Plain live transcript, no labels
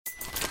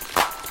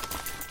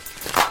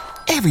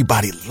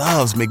Everybody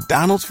loves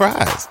McDonald's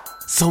fries.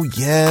 So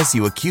yes,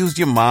 you accused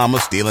your mom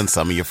of stealing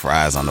some of your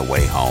fries on the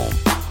way home.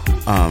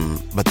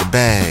 But the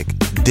bag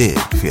did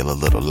feel a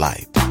little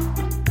light.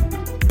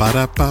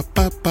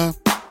 Ba-da-ba-ba-ba.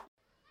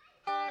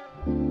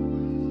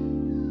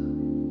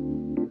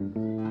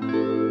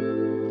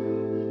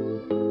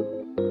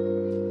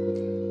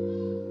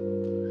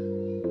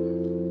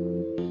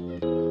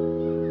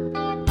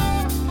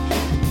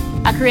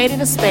 I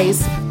created a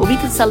space where we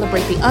can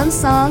celebrate the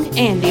unsung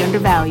and the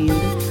undervalued.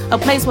 A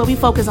place where we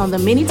focus on the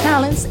many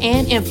talents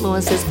and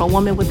influences for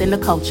women within the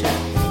culture,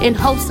 in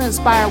hopes to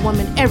inspire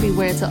women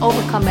everywhere to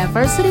overcome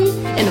adversity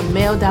in a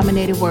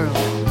male-dominated world.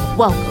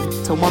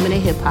 Welcome to Woman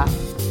in Hip Hop.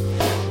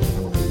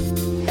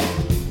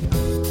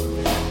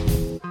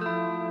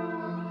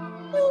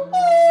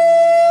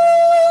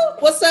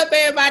 What's up,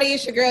 everybody?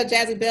 It's your girl,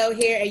 Jazzy Bell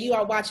here, and you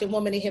are watching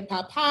Woman in Hip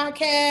Hop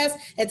Podcast.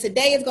 And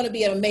today is going to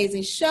be an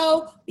amazing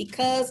show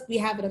because we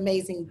have an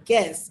amazing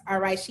guest. All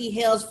right, she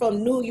hails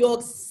from New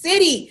York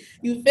City.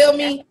 You feel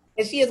me?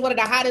 And she is one of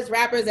the hottest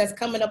rappers that's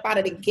coming up out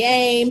of the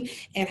game.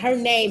 And her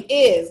name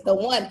is the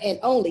one and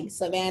only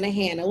Savannah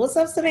Hannah. What's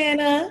up,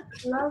 Savannah?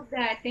 Love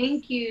that.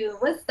 Thank you.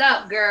 What's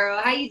up, girl?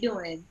 How you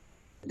doing?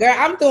 Girl,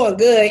 I'm doing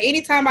good.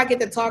 Anytime I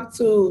get to talk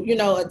to,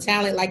 a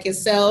talent like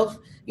yourself,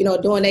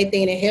 doing their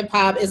thing in hip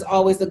hop is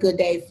always a good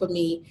day for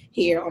me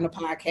here on the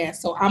podcast.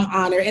 So I'm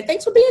honored, and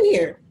thanks for being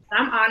here.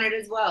 I'm honored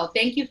as well.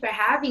 Thank you for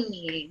having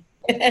me.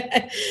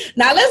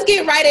 Now let's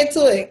get right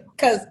into it,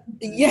 because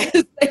yes,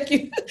 thank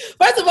you.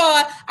 First of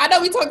all, I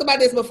know we talked about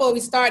this before we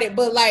started,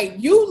 but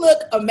you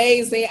look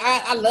amazing.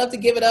 I love to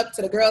give it up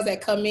to the girls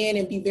that come in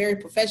and be very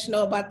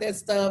professional about that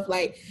stuff.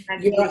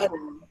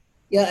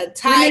 You're a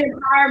type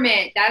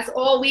empowerment. That's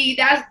all it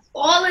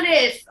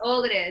is.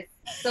 All it is.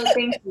 So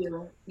thank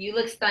you. You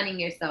look stunning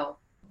yourself.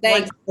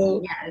 Thanks.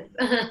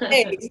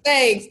 Yes.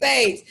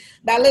 Thanks.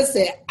 Now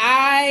listen,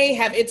 I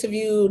have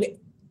interviewed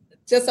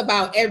just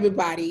about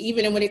everybody,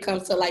 even when it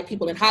comes to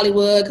people in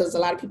Hollywood, because a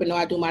lot of people know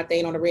I do my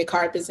thing on the red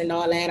carpets and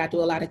all that. I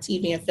do a lot of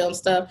TV and film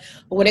stuff.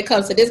 But when it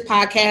comes to this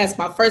podcast,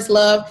 my first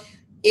love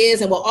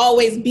is and will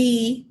always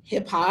be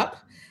hip hop.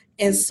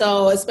 And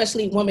so,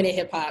 especially women in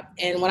hip hop.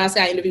 And when I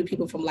say I interview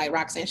people from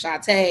Roxanne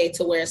Shante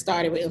to where it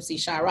started with MC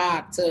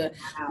Shyrock to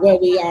where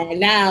we are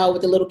now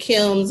with the Little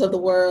Kims of the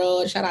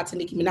world, shout out to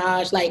Nicki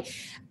Minaj.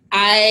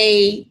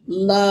 I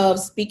love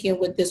speaking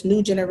with this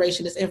new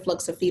generation, this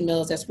influx of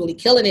females that's really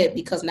killing it,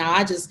 because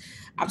now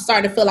I'm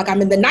starting to feel like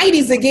I'm in the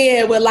 90s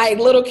again with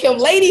Little Kim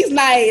Ladies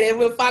Night and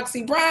with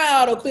Foxy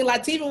Brown or Queen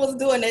Latifah was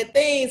doing their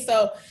thing.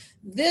 So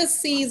this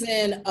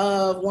season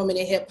of Women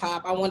in Hip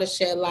Hop, I want to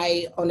shed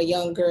light on the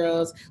young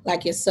girls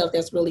like yourself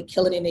that's really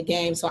killing in the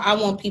game. So I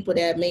want people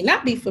that may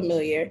not be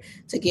familiar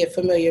to get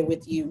familiar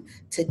with you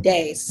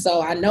today.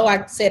 So I know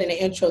I said in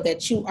the intro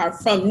that you are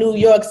from New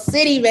York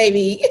City,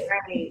 baby.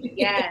 Right,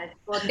 yes.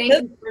 Well, thank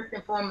you first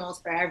and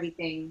foremost for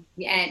everything.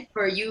 And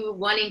for you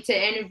wanting to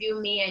interview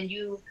me and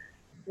you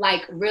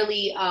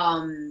really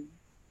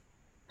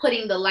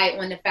putting the light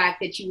on the fact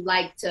that you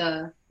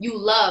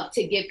love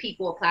to give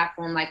people a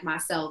platform like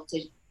myself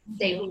to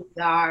say who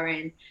we are.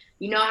 And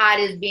you know how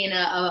it is being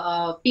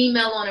a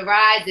female on the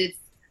rise.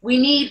 We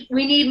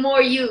need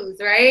more yous,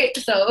 right?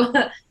 So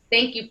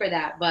thank you for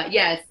that. But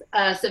yes,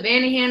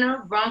 Savannah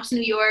Hannah, Bronx,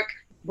 New York,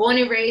 born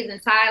and raised,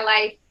 entire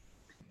life,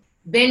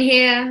 been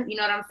here, you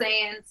know what I'm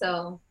saying?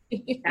 So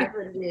that's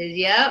what it is.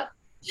 Yep.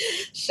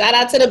 Shout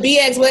out to the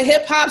BX where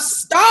hip hop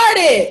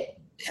started.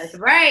 That's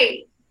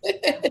right.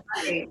 That's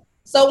right.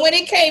 So when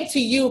it came to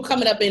you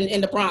coming up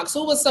in the Bronx,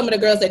 who was some of the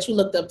girls that you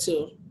looked up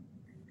to?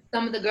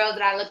 Some of the girls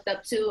that I looked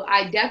up to,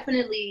 I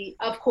definitely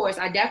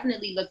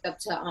looked up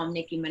to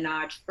Nicki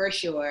Minaj for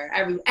sure.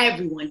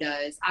 Everyone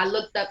does. I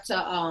looked up to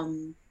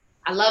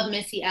I love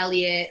Missy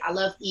Elliott. I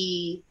love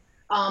E.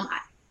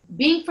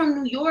 Being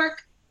from New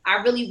York, I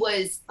really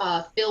was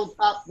filled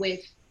up with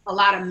a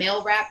lot of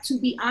male rap. To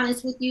be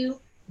honest with you,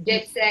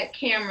 Dipset,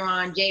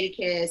 Cameron,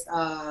 Jadakiss,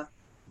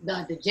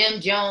 the Jim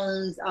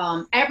Jones,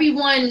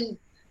 everyone.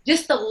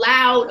 Just the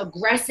loud,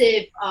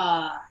 aggressive,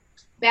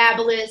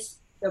 fabulous,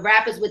 the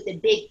rappers with the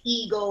big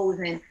egos.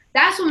 And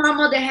that's what my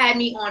mother had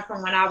me on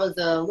from when I was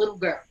a little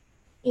girl.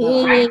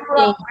 So I grew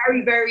up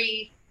very,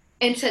 very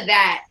into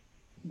that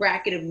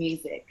bracket of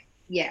music.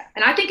 Yeah.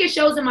 And I think it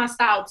shows in my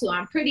style, too.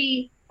 I'm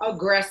pretty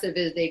aggressive,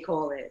 as they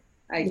call it,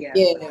 I guess.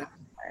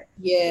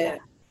 Yeah.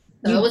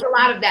 So it was a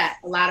lot of that,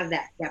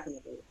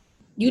 definitely.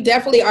 You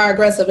definitely are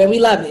aggressive, and we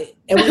love it.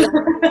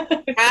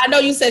 I know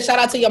you said shout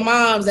out to your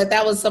moms,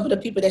 that was some of the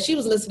people that she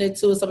was listening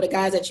to, some of the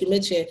guys that you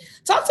mentioned.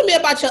 Talk to me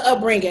about your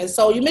upbringing.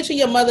 So you mentioned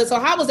your mother. So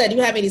how was that? Do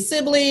you have any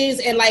siblings?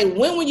 And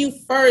when were you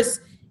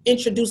first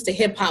introduced to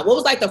hip hop? What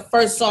was the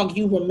first song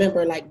you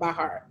remember by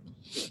heart?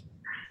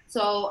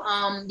 So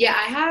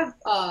I have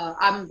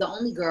I'm the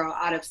only girl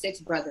out of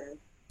 6 brothers.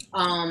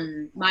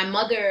 My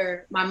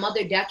mother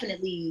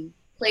definitely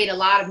played a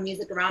lot of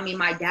music around me.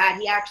 My dad,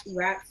 he actually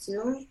raps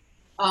too.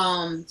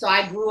 So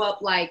I grew up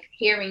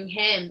hearing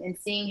him and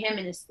seeing him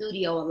in the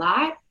studio a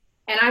lot.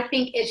 And I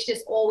think it's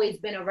just always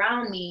been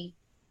around me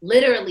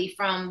literally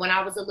from when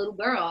I was a little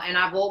girl. And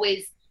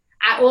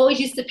I always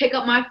used to pick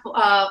up my,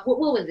 what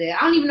was it?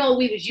 I don't even know what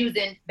we was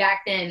using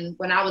back then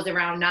when I was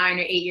around 9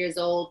 or 8 years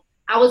old.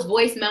 I was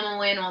voice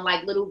memoing on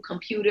like little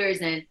computers,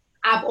 and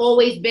I've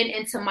always been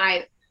into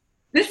my,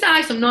 this sounds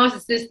like some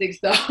narcissistic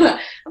stuff. I've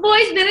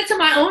always been into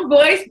my own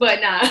voice,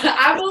 but nah,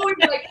 I've always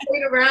like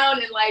played around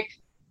and like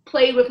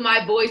played with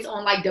my voice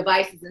on like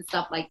devices and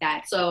stuff like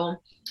that. So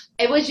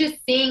it was just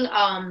seeing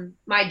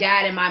my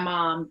dad and my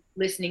mom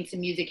listening to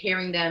music,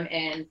 hearing them,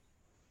 and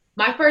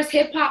my first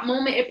hip hop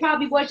moment, it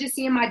probably was just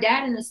seeing my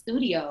dad in the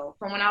studio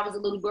from when I was a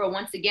little girl.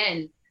 Once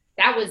again,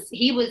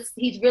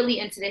 he's really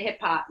into the hip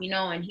hop, you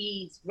know, and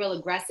he's real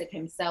aggressive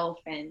himself.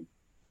 And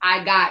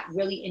I got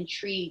really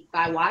intrigued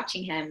by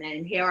watching him,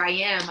 and here I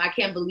am. I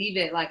can't believe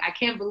it. Like, I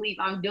can't believe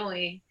I'm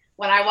doing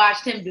what I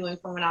watched him doing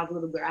from when I was a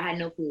little girl. I had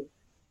no clue.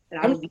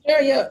 I'm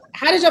curious,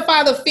 how did your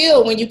father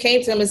feel when you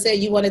came to him and said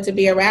you wanted to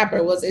be a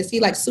rapper? Is he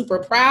like super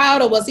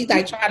proud, or was he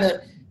like trying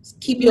to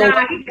keep you?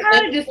 Nah, he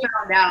kind of just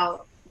found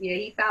out. Yeah,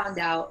 he found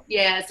out.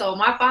 Yeah, so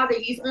my father,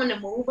 he's on the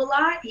move a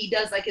lot. He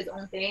does like his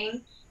own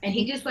thing, and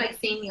he just like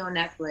seen me on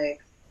Netflix.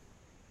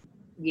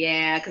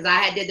 Yeah, because I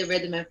had did the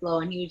rhythm and flow,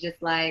 and he was just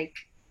like,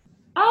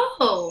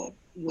 oh,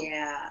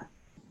 yeah.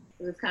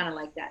 It was kind of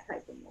like that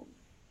type of moment.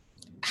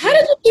 How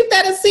did you keep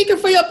that a secret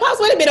for your pops?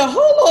 Wait a minute,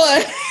 hold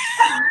on.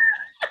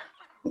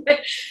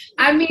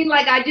 I mean,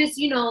 like, I just,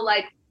 you know,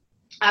 like,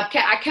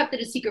 I kept it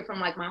a secret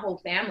from like my whole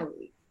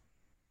family.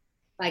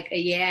 Like,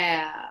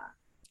 yeah.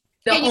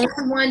 The only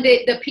one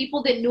that the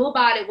people that knew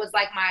about it was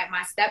like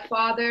my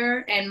stepfather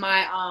and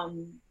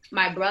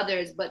my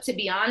brothers. But to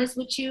be honest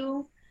with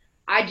you,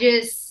 I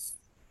just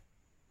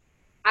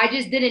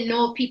didn't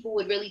know if people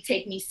would really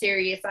take me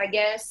serious, I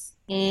guess.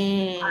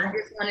 I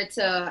just wanted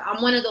to,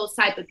 I'm one of those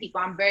type of people.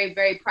 I'm very,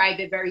 very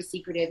private, very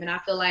secretive. And I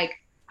feel like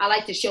I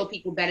like to show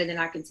people better than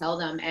I can tell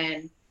them.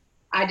 And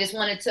I just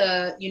wanted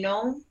to, you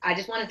know, I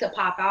just wanted to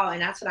pop out,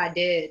 and that's what I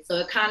did. So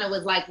it kind of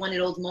was like one of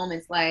those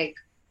moments, like,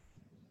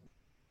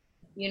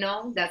 you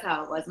know, that's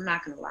how it was. I'm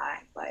not going to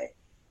lie, but.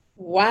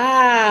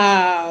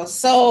 Wow.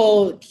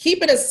 So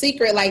keep it a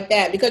secret like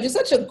that, because you're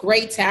such a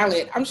great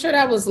talent. I'm sure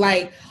that was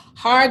like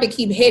hard to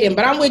keep hidden,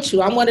 but I'm with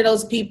you. I'm one of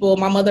those people.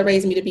 My mother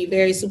raised me to be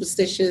very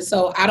superstitious.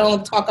 So I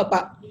don't talk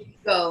about.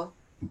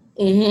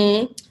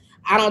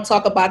 I don't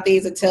talk about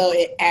things until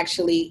it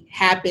actually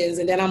happens.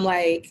 And then I'm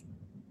like,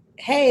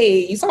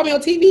 hey, you saw me on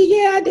TV?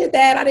 Yeah, I did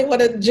that. I didn't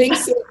want to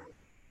jinx it.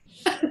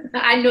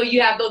 I know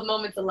you have those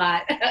moments a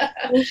lot.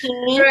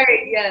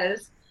 Right,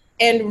 yes.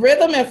 And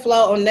Rhythm and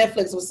Flow on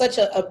Netflix was such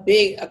a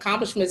big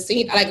accomplishment.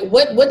 Like,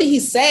 what did he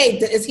say?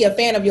 Is he a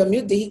fan of your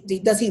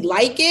music? Does he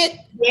like it?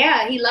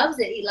 Yeah, he loves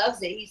it. He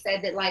loves it. He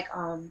said that like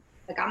I'm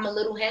a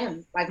little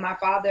him. Like my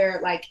father,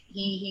 like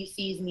he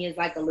sees me as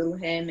like a little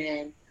him,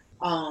 and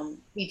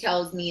he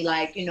tells me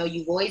like, you know,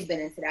 you've always been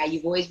into that.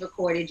 You've always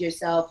recorded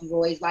yourself. You've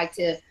always liked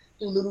to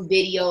do little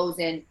videos,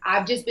 and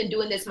I've just been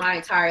doing this my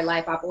entire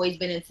life. I've always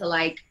been into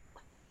like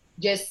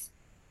just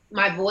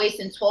my voice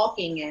and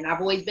talking, and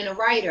I've always been a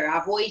writer.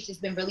 I've always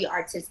just been really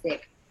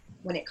artistic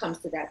when it comes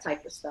to that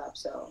type of stuff.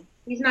 So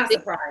he's not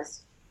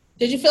surprised.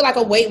 Did you feel like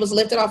a weight was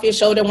lifted off your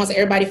shoulder once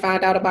everybody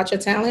found out about your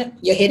talent,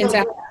 your hidden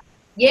talent?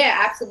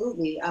 Yeah,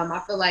 absolutely.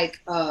 I feel like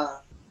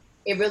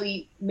it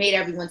really made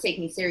everyone take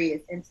me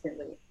serious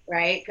instantly,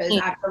 right? Because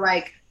I feel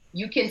like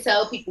you can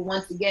tell people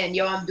once again,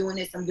 yo, I'm doing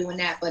this, I'm doing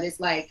that, but it's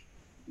like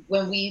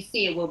when we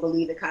see it, we'll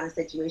believe it kind of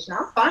situation.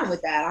 I'm fine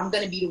with that. I'm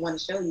going to be the one to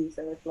show you.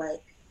 So it's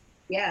like,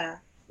 yeah,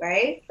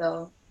 right?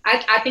 So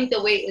I think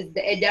the weight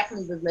it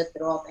definitely was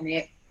lifted off, and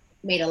it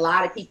made a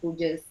lot of people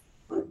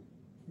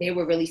they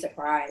were really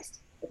surprised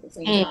at the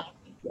same time.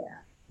 Yeah.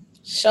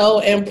 Show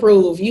and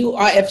prove.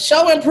 If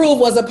Show and Prove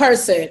was a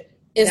person,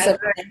 it's a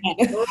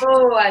right.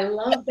 Oh, I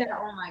love that.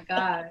 Oh my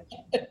God.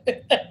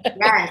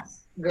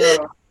 Yes,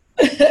 girl.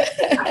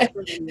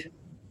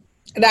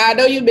 Now, I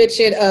know you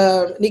mentioned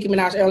Nicki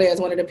Minaj earlier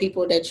as one of the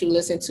people that you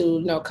listen to,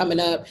 you know, coming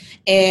up.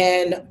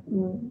 And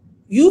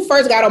you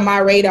first got on my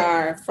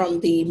radar from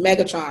the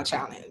Megatron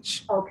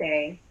Challenge.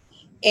 Okay.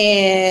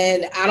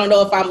 And I don't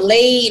know if I'm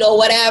late or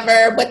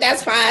whatever, but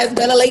that's fine. It's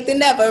better late than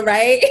never,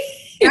 right?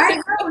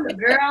 I know,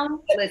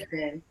 girl.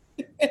 Listen.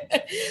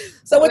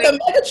 So with the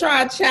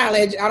Megatron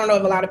Challenge, I don't know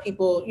if a lot of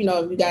people, you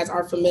know, if you guys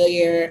are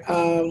familiar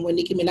with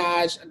Nicki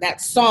Minaj,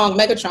 that song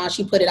Megatron,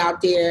 she put it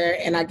out there,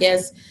 and I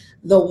guess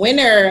the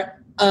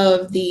winner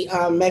of the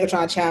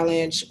Megatron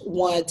Challenge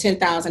won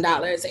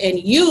 $10,000, and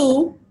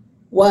you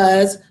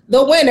was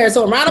the winner.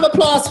 So a round of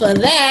applause for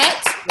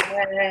that.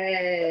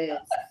 Yes.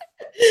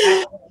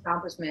 That's an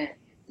accomplishment.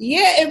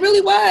 Yeah, it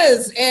really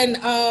was. And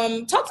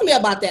talk to me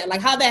about that.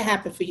 Like, how that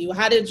happened for you?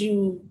 How did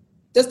you,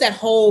 just that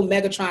whole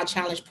Megatron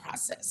Challenge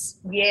process?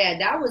 Yeah,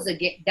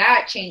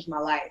 that changed my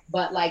life.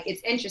 But like,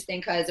 it's interesting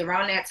because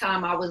around that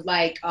time I was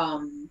like,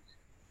 I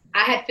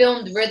had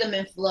filmed Rhythm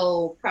and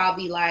Flow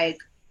probably like,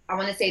 I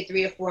want to say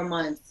 3 or 4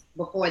 months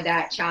before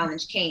that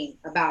challenge came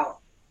about.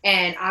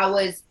 And I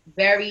was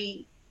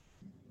very,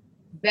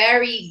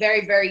 very,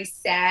 very, very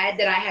sad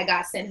that I had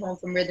got sent home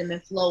from Rhythm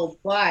and Flow.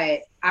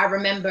 But I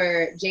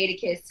remember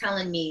Jadakiss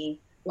telling me,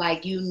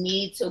 like, you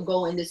need to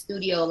go in the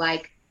studio.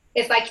 Like,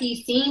 it's like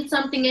he's seen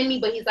something in me,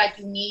 but he's like,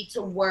 you need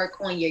to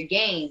work on your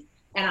game.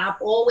 And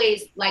I've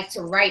always liked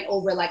to write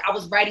over, like I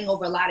was writing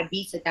over a lot of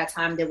beats at that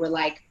time that were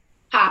like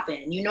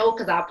popping, you know,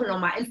 because I put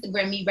on my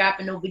Instagram, me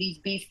rapping over these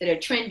beats that are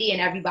trendy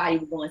and everybody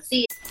was going to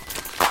see it.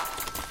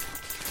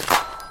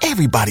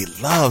 Everybody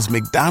loves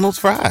McDonald's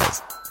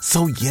fries.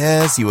 So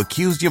yes, you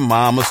accused your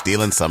mom of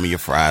stealing some of your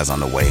fries on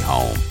the way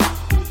home.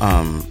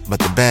 But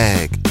the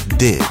bag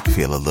did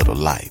feel a little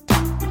light.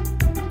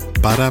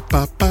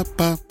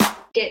 Ba-da-ba-ba-ba.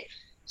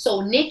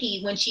 So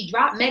Nikki, when she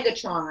dropped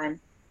Megatron,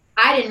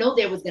 I didn't know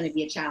there was going to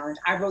be a challenge.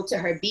 I wrote to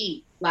her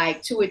beat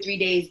like 2 or 3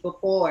 days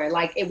before,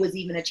 like it was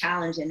even a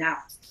challenge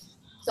announced.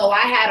 So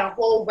I had a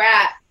whole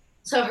rap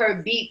to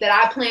her beat that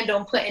I planned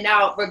on putting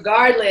out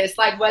regardless,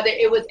 like whether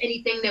it was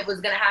anything that was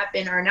going to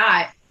happen or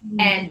not. Mm-hmm.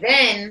 And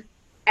then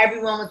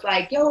everyone was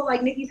like, yo,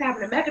 like Nikki's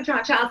having a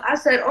Megatron challenge. I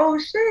said, oh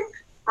shit.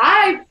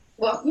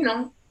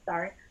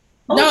 Sorry.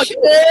 Oh, no, shoot.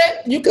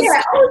 You could.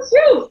 Yeah, oh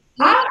shoot.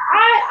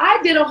 I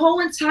did a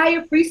whole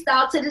entire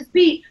freestyle to this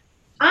beat.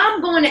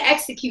 I'm going to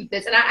execute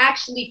this. And I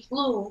actually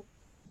flew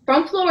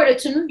from Florida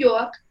to New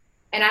York,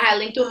 and I had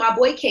linked with my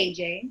boy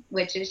KJ,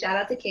 which is shout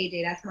out to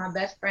KJ. That's my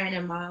best friend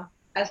and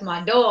that's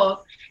my dog.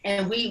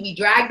 And we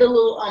dragged a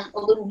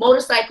little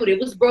motorcycle that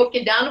was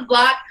broken down the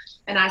block,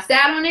 and I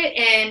sat on it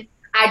and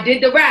I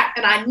did the rap,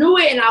 and I knew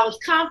it and I was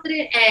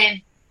confident,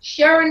 and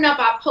sure enough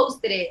I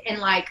posted it, and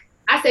like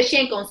I said, she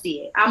ain't gonna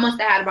see it. I must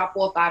have had about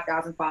 4,000 or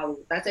 5,000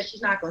 followers. I said,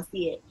 she's not gonna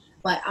see it,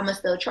 but I'm gonna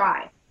still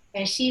try.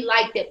 And she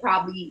liked it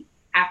probably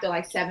after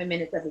like 7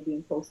 minutes of it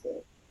being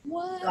posted.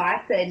 What? So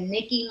I said,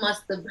 Nikki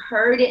must have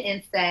heard it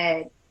and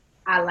said,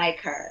 I like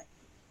her.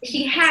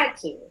 She had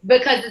to,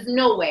 because there's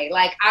no way.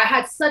 Like I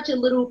had such a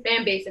little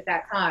fan base at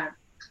that time.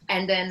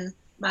 And then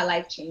my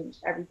life changed.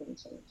 Everything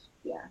changed.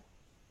 Yeah.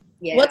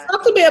 Yeah. Well,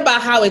 talk to me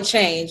about how it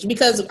changed,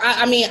 because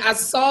I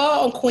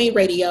saw on Queen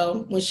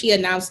Radio when she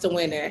announced the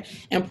winner,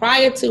 and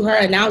prior to her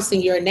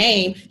announcing your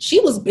name, she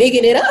was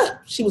bigging it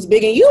up. She was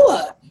bigging you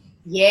up.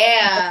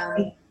 Yeah.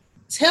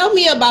 Tell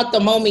me about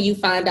the moment you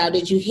found out.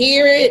 Did you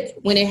hear it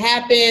when it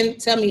happened?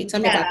 Tell me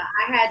about it.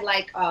 I had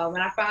like,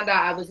 when I found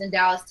out, I was in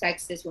Dallas,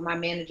 Texas with my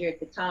manager at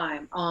the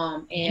time.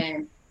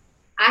 And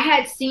I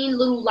had seen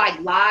little like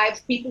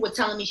lives. People were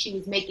telling me she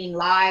was making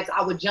lives.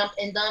 I would jump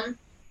in them.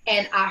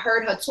 And I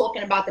heard her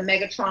talking about the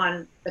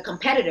Megatron, the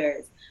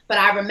competitors, but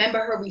I remember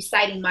her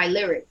reciting my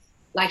lyrics.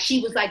 Like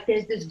she was like,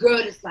 there's this girl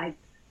that's like,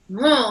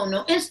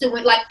 no instant,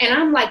 like, and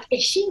I'm like,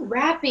 is she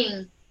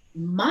rapping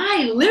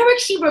my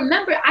lyrics? She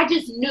remembered. I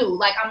just knew,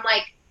 like, I'm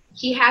like,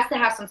 she has to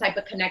have some type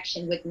of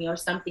connection with me or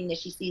something that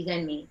she sees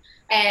in me.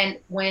 And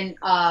when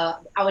I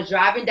was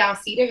driving down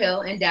Cedar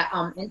Hill in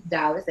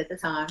Dallas at the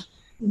time,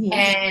 mm-hmm.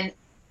 and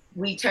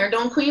we turned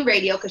on Queen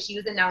Radio because she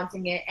was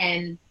announcing it,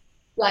 and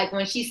like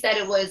when she said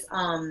it was,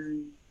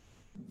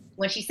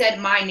 when she said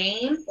my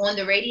name on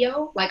the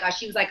radio, like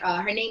she was like,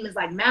 her name is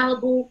like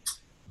Malibu.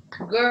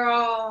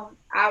 Girl,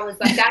 I was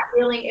like, that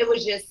feeling, it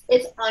was just,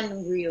 it's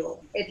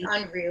unreal. It's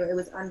unreal. It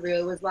was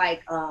unreal. It was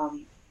like,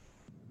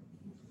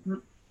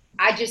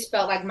 I just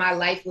felt like my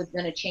life was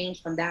going to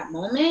change from that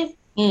moment.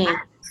 I didn't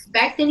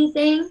expect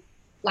anything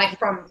like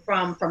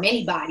from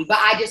anybody, but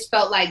I just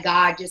felt like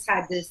God just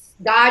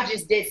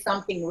did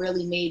something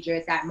really major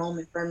at that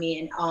moment for me.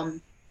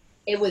 And,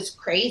 it was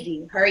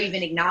crazy, her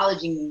even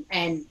acknowledging me.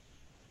 And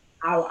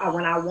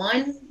when I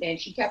won, and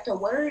she kept her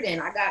word,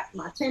 and I got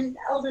my $10,000.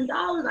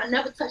 I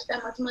never touched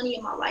that much money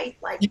in my life.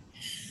 Like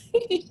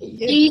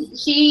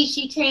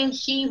she changed.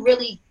 She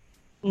really,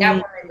 that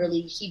woman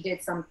really, she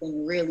did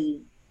something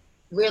really,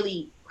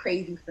 really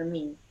crazy for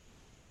me.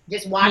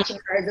 Just watching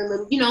her as a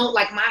little, you know,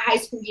 like my high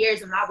school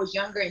years when I was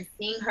younger, and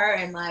seeing her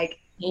and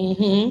like,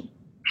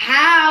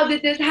 how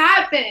did this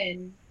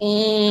happen?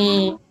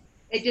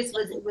 It just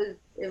was,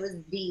 it was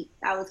deep.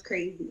 That was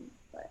crazy.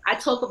 But I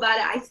talk about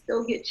it, I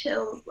still get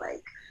chills.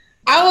 Like,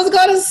 I was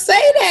gonna say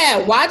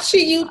that.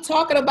 Watching you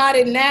talking about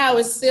it now,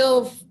 it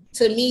still,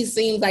 to me,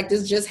 seems like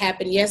this just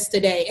happened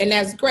yesterday. And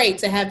that's great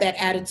to have that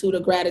attitude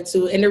of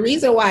gratitude. And the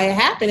reason why it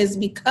happened is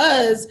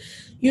because,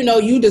 you know,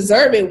 you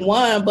deserve it,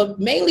 one, but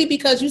mainly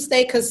because you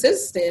stay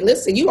consistent.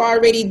 Listen, you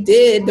already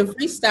did the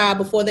freestyle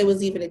before there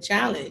was even a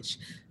challenge,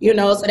 you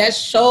know, so that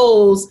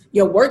shows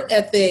your work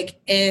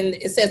ethic, and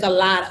it says a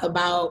lot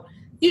about,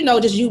 you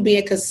know, just you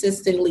being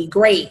consistently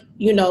great,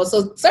 you know,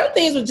 so certain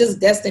things were just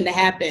destined to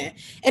happen.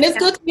 And it's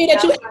good to me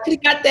that you actually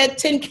got that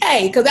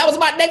 10K, because that was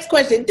my next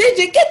question. Did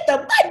you get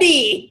the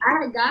money?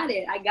 I got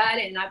it,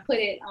 and I put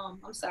it,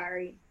 I'm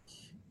sorry.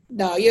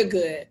 No, you're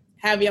good.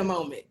 Have your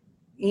moment.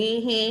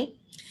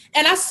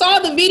 And I saw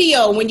the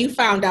video when you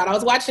found out. I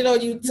was watching on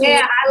YouTube.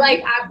 Yeah,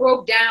 I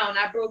broke down,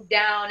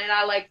 and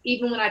I like,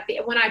 even when I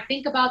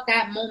think about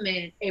that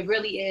moment, it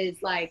really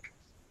is like,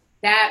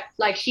 that,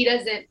 like,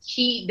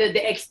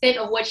 the extent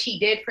of what she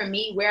did for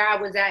me, where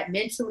I was at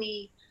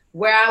mentally,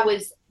 what I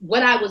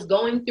was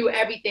going through,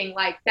 everything,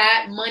 like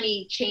that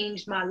money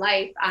changed my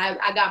life.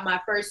 I got my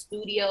first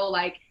studio.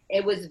 Like,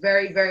 it was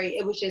very, very,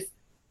 it was just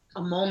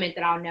a moment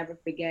that I'll never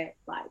forget.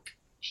 Like,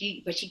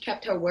 she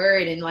kept her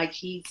word, and like,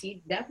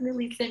 she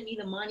definitely sent me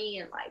the money,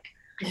 and like,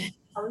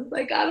 I was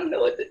like, I don't know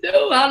what to do.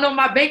 I don't know if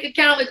my bank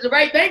account is the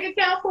right bank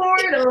account for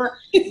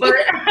it, but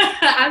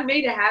I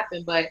made it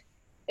happen. But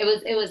it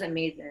was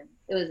amazing.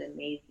 It was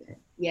amazing.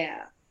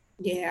 Yeah.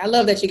 Yeah, I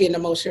love that you're getting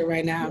emotional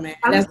right now, man.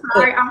 I'm That's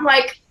sorry. good. I'm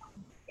like,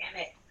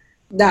 damn it.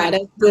 Nah,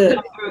 that's good.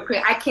 Real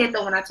quick. I can't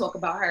though when I talk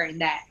about her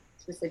and that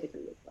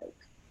specifically. It's like,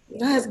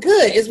 No, that's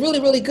good. It's really,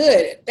 really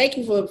good. Thank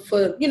you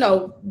for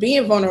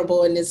being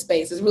vulnerable in this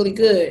space. It's really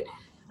good.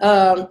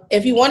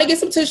 If you want to get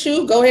some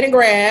tissue, go ahead and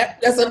grab.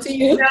 That's up to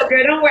you. no,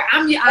 girl, don't worry.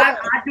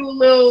 I do a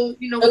little, A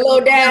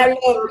little down,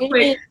 real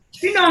quick.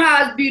 You know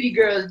how us beauty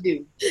girls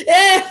do.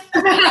 Yeah.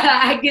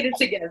 I get it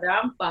together.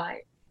 I'm fine.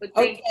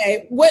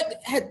 Okay.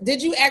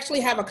 Did you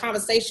actually have a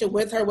conversation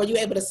with her? Were you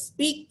able to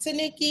speak to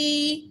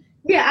Nikki?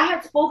 Yeah, I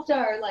had spoke to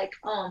her. Like,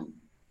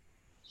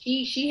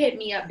 she hit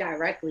me up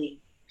directly.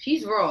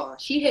 She's raw.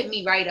 She hit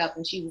me right up,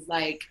 and she was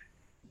like,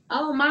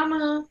 "Oh,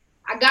 mama,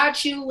 I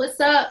got you. What's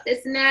up?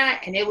 This and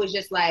that." And it was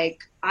just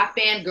like, I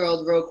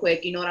fangirled real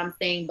quick. You know what I'm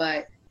saying?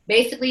 But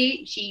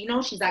basically, she's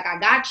like, "I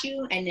got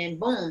you," and then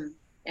boom.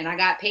 And I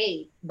got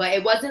paid, but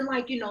it wasn't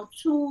like,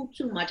 too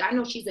much. I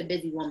know she's a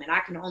busy woman. I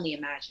can only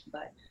imagine,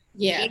 but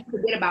yeah, she didn't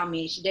forget about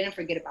me. She didn't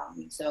forget about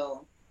me.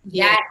 So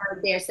yeah, that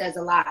right there says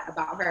a lot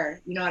about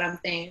her. You know what I'm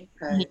saying?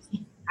 Because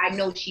I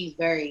know she's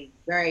very,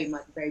 very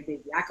much, very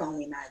busy. I can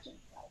only imagine.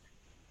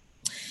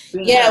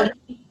 Like, yeah.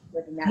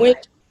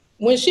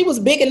 When she was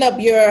bigging up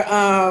your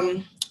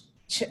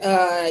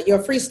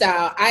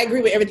freestyle, I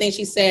agree with everything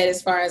she said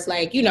as far as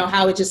like,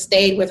 how it just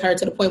stayed with her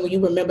to the point where you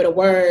remember the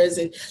words.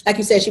 And like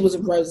you said, she was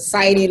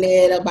reciting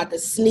it about the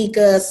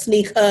sneaker.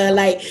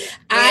 Like, yeah.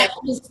 I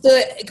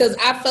understood because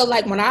I felt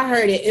like when I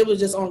heard it, it was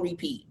just on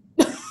repeat.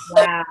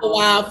 Wow. A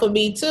while for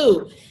me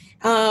too.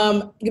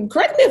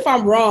 Correct me if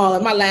I'm wrong.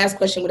 And my last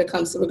question when it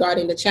comes to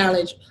regarding the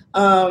challenge,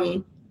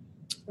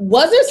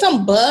 was there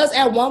some buzz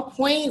at one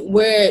point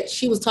where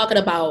she was talking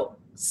about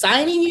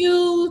signing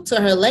you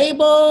to her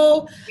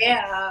label?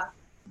 Yeah,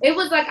 it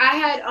was like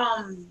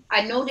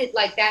I noted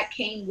like that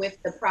came with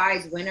the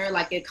prize winner.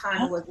 Like it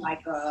kind of was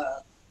like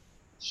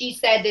she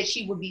said that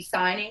she would be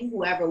signing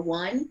whoever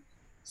won.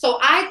 So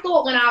I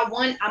thought when I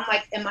won, I'm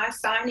like, am I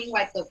signing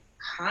like the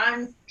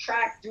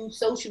contract through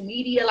social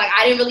media? Like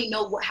I didn't really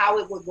know how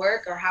it would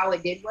work or how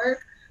it did work.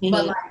 Mm-hmm.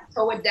 But like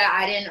toward that,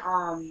 I didn't.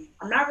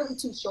 I'm not really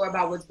too sure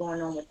about what's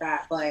going on with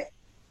that. But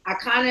I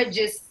kind of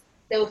just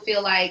still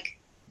feel like,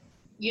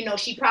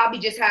 she probably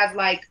just has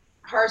like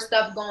her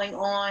stuff going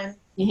on.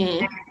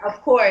 Mm-hmm. And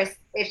of course,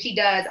 if she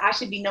does, I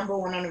should be number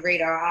one on the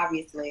radar,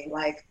 obviously.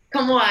 Like,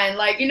 come on,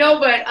 like,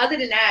 but other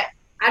than that,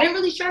 I didn't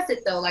really stress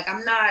it though. Like,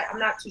 I'm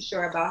not too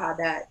sure about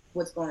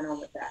what's going on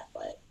with that,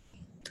 but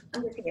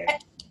I'm just here.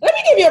 Let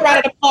me give you a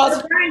round of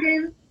applause.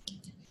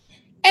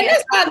 And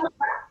that's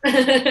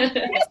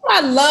what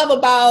I love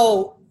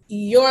about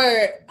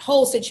your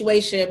whole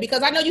situation,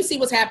 because I know you see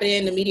what's happening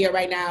in the media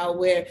right now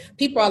where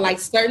people are like,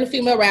 certain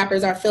female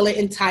rappers are feeling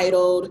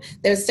entitled.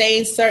 They're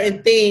saying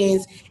certain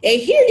things.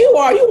 And here you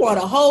are, you want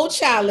a whole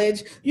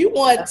challenge. You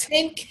want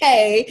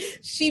 10K.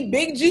 She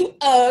bigged you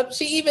up.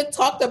 She even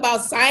talked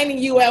about signing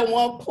you at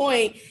one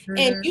point. Mm-hmm.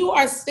 And you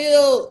are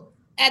still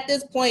at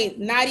this point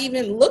not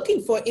even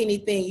looking for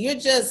anything. You're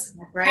just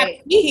happy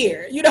to be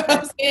here. You know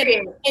what I'm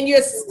saying? And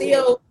you're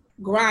still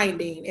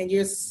grinding and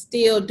you're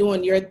still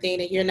doing your thing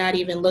and you're not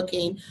even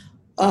looking,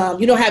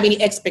 you don't have any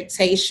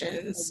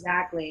expectations.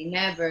 Exactly.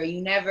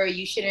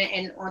 You shouldn't.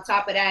 And on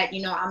top of that,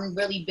 I'm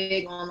really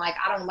big on like,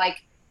 I don't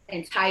like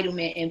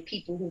entitlement and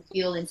people who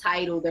feel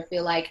entitled or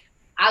feel like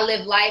I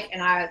live life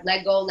and I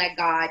let go, let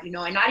God, and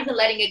not even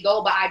letting it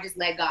go, but I just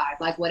let God.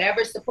 Like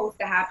whatever's supposed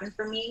to happen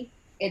for me,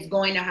 it's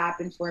going to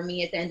happen for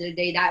me. At the end of the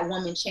day, that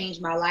woman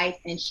changed my life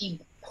and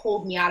she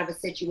pulled me out of a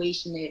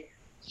situation that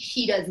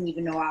she doesn't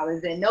even know I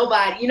was in.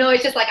 Nobody,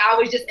 it's just like I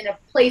was just in a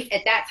place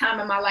at that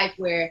time in my life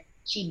where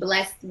she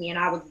blessed me and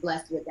I was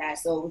blessed with that.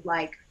 So it was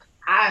like,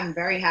 I'm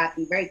very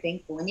happy, very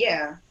thankful. And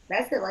yeah,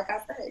 that's it. Like I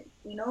said,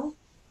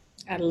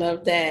 I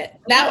love that.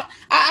 Now,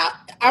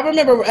 I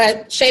remember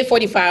at Shade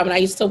 45 when I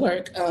used to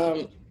work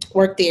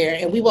there,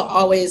 and we will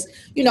always,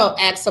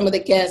 ask some of the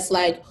guests,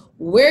 like,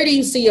 where do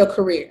you see your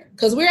career?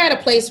 Because we're at a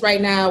place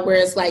right now where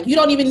it's like, you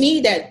don't even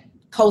need that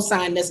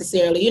cosign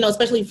necessarily,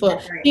 especially for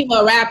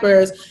female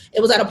rappers. It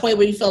was at a point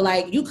where you felt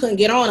like you couldn't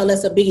get on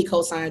unless a Biggie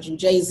cosigned you,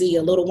 Jay-Z,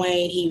 a Lil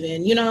Wayne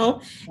even,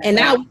 and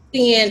now we're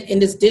seeing in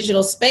this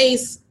digital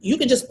space, you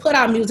can just put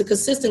out music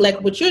consistently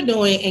like what you're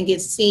doing and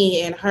get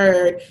seen and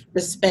heard,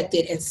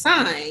 respected, and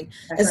signed.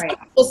 And some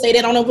people say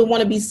they don't even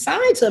want to be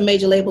signed to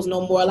major labels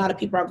no more. A lot of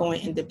people are going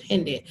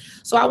independent.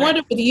 So I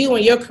wonder, with you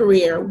and your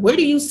career, where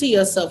do you see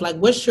yourself? Like,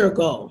 what's your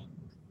goal?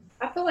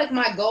 I feel like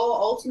my goal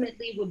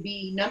ultimately would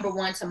be, number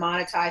one, to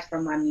monetize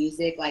from my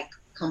music, like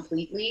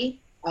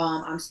completely.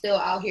 I'm still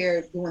out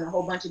here doing a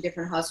whole bunch of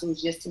different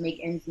hustles just to make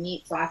ends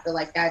meet. So I feel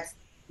like that's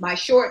my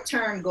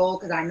short-term goal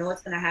because I know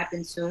it's going to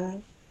happen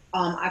soon.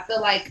 I feel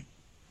like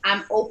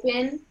I'm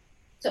open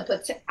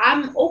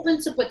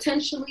to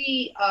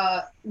potentially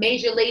a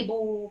major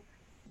label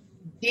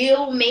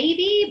deal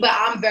maybe, but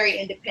I'm very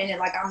independent.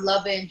 Like I'm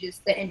loving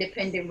just the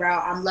independent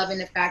route. I'm loving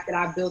the fact that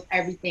I built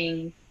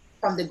everything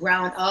from the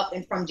ground up,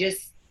 and from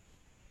just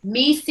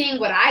me seeing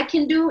what I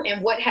can do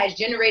and what has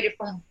generated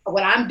from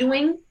what I'm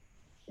doing,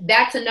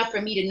 that's enough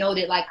for me to know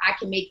that like I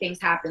can make things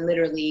happen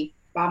literally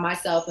by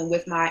myself and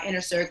with my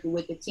inner circle,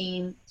 with the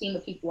team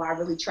of people I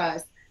really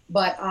trust.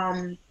 But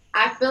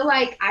I feel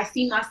like I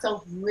see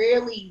myself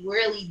really,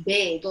 really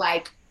big,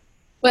 like,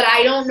 but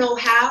I don't know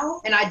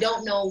how and I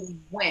don't know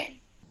when.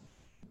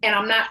 And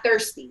I'm not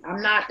thirsty.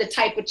 I'm not the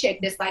type of chick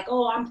that's like,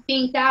 oh, I'm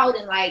pinked out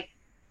and like,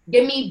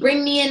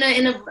 bring me in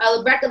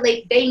a record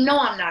label. They know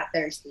I'm not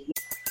thirsty.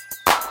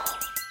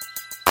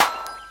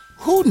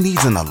 Who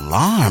needs an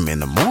alarm in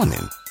the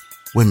morning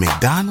when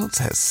McDonald's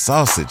has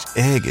sausage,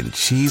 egg, and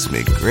cheese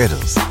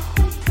McGriddles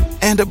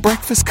and a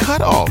breakfast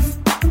cutoff?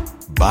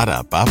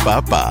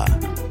 Ba-da-ba-ba-ba.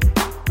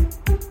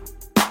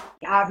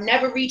 I've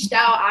never reached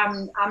out.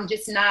 I'm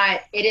just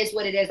not, it is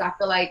what it is. I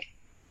feel like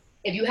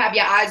if you have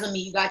your eyes on me,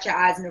 you got your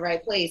eyes in the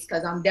right place,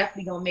 because I'm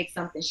definitely going to make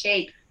something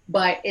shake,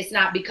 but it's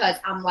not because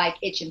I'm like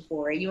itching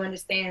for it. You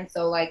understand?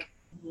 So like,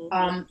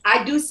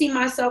 I do see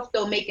myself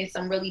though making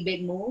some really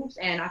big moves,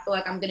 and I feel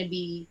like I'm going to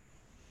be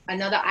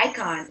another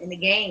icon in the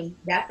game.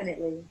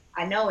 Definitely.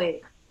 I know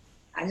it.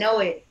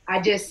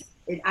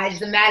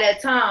 It's a matter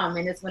of time,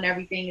 and it's when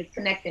everything is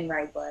connecting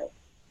right. But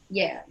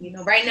yeah,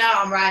 right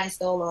now I'm riding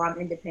solo. I'm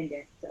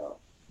independent. So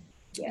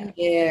yeah.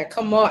 Yeah,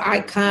 come on,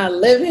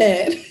 icon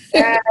living.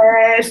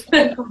 Yes.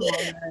 Come on,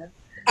 man.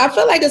 I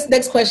feel like this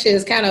next question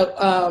is kind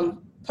of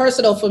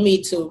personal for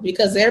me too,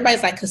 because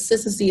everybody's like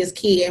consistency is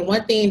key. And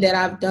one thing that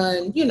I've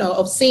done,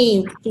 I've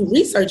seen through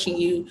researching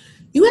you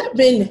have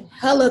been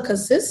hella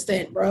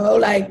consistent, bro.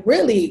 Like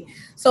really.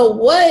 So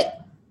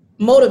what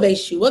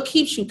motivates you? What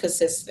keeps you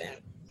consistent?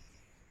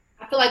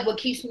 I feel like what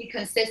keeps me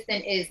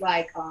consistent is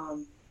like,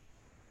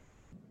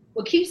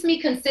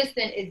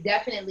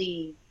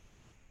 definitely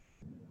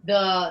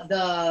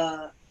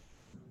the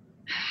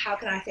how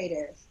can I say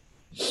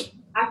this?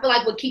 I feel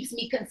like what keeps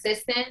me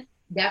consistent,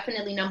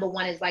 definitely number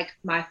one, is like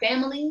my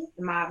family,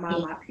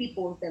 my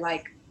people that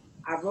like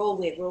I roll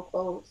with real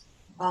close.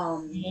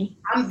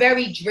 I'm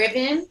very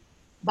driven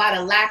by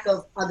the lack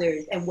of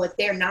others and what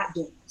they're not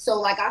doing. So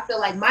like I feel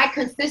like my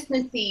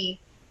consistency,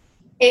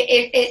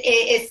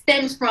 it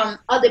stems from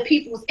other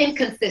people's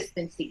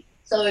inconsistency.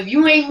 So if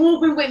you ain't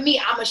moving with me,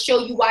 I'm gonna show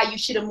you why you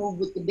should have moved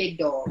with the big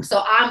dog.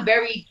 So I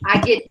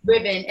get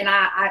driven, and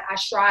I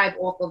strive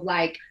off of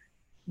like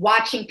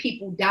watching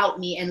people doubt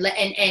me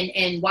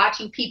and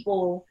watching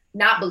people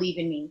not believe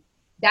in me.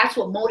 That's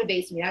what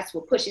motivates me. That's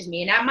what pushes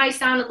me. And that might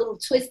sound a little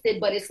twisted,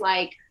 but it's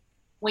like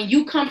when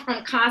you come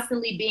from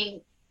constantly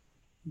being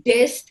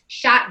dissed,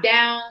 shot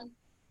down,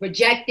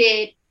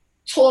 rejected,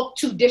 talked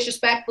to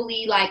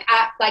disrespectfully,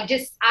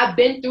 I've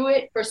been through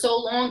it for so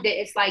long that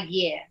it's like,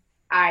 yeah,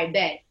 I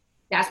bet.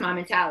 That's my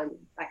mentality.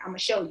 Like, I'm gonna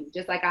show you.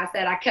 Just like I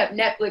said, I kept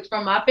Netflix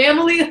from my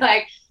family.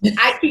 Like,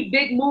 I keep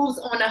big moves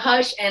on the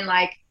hush, and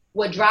like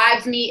what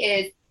drives me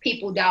is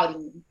people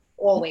doubting me.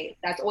 Always.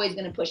 That's always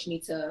gonna push me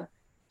to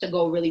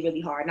go really, really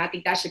hard. And I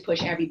think that should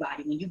push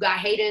everybody. When you got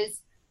haters,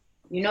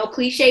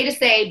 cliche to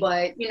say,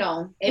 but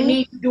it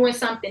means you're doing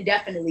something.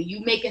 Definitely,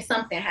 you making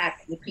something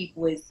happen. The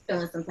people is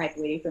feeling some type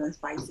of way, they feeling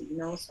spicy,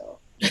 so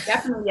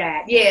definitely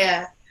that.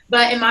 Yeah.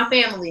 But in my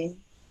family,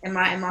 in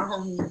my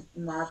homies,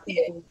 in my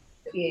people.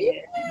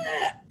 Yeah.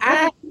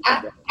 I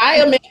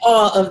am in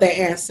awe of the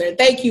answer.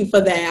 Thank you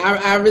for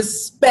that. I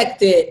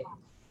respect it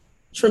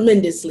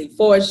tremendously,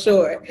 for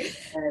sure.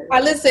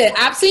 Listen,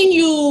 I've seen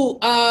you,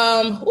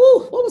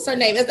 what was her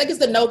name? I think it's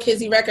the No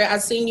Kizzy record.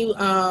 I've seen you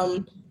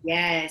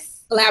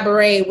yes,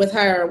 collaborate with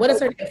her. What is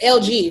her name?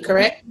 LG,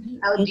 correct?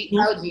 LG.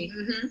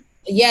 Mm-hmm.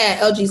 Yeah,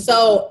 LG.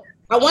 So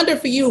I wonder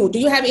for you, do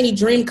you have any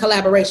dream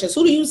collaborations?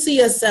 Who do you see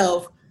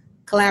yourself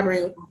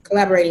collaborating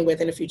with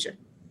in the future?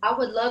 I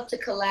would love to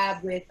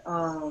collab with,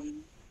 I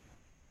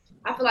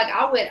feel like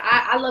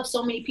I love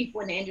so many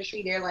people in the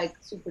industry. They're like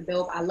super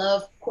dope. I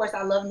love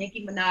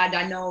Nicki Minaj.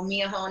 I know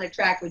me and her on the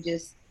track would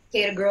just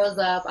tear the girls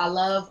up. I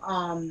love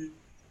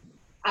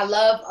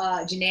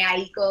Janae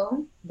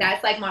Aiko.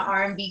 That's like my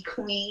R&B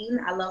queen.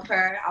 I love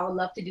her. I would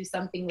love to do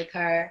something with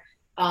her.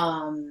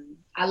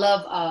 I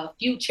love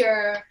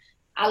Future.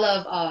 I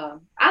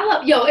love,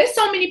 it's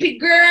so many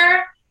people,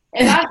 girl.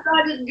 If I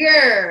saw this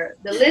girl,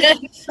 the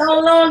list is so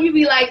long, you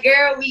be like,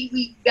 girl,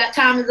 we got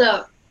time is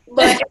up.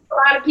 But there's a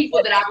lot of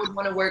people that I would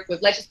want to work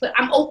with.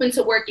 I'm open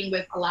to working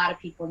with a lot of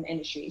people in the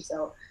industry.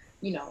 So,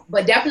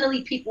 but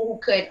definitely people who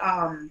could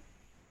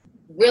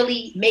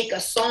really make a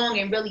song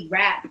and really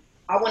rap.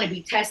 I want to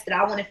be tested.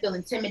 I want to feel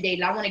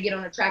intimidated. I want to get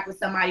on a track with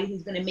somebody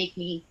who's going to make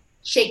me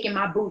shake in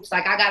my boots.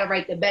 Like, I got to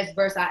write the best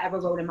verse I ever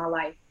wrote in my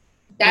life.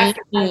 That's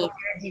the type of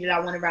energy that I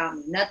want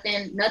around me.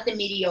 Nothing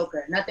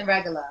mediocre, nothing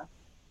regular.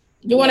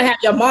 You want to have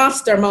your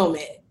monster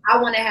moment.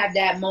 I want to have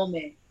that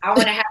moment. I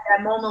want to have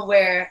that moment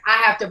where I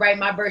have to write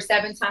my verse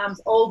 7 times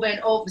over and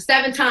over.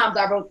 7 times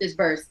I wrote this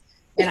verse.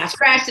 And I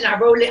scratched it, I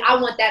wrote it.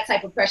 I want that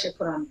type of pressure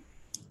put on me.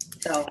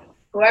 So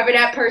whoever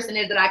that person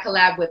is that I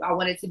collab with, I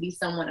want it to be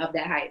someone of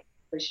that height,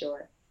 for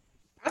sure.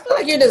 I feel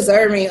like you're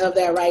deserving of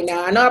that right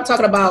now. I know I'm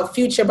talking about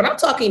future, but I'm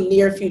talking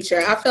near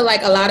future. I feel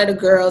like a lot of the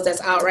girls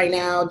that's out right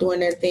now doing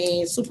their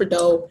thing, super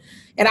dope.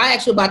 And I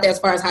asked you about that as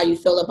far as how you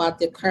feel about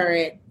the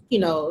current,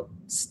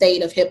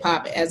 state of hip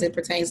hop as it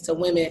pertains to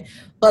women.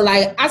 But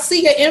like, I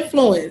see your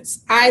influence.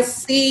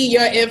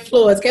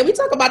 Can we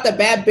talk about the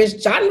bad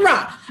bitch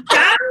genre?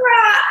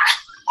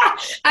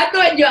 I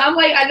thought, I'm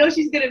like, I know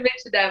she's going to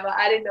mention that, but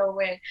I didn't know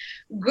when.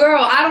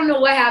 Girl, I don't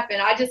know what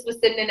happened. I just was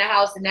sitting in the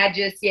house and that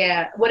just,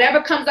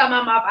 whatever comes out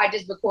my mouth, I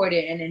just record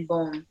it and then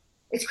boom.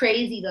 It's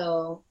crazy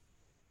though.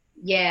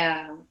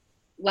 Yeah.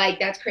 Like,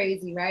 that's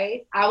crazy,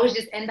 right? I was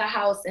just in the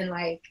house and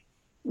like,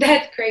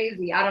 that's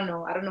crazy. I don't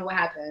know what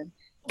happened.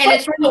 And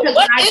it's funny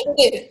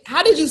because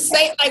how did you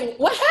say, like,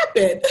 what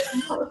happened?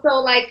 So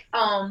like,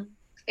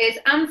 it's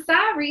I'm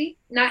sorry,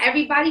 not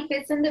everybody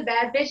fits in the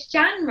bad bitch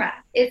genre.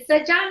 It's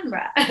a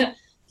genre.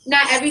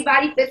 Not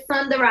everybody fits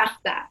on the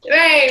Rasta.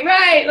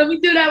 Right. Let me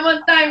do that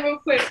one time real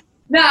quick.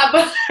 Nah,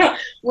 but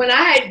when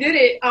I had did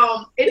it,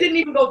 it didn't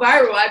even go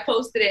viral. I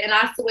posted it and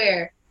I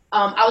swear,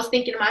 I was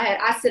thinking in my head,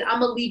 I said, I'm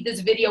gonna leave this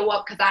video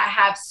up because I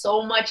have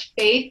so much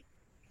faith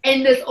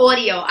in this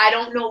audio. I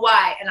don't know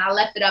why. And I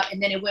left it up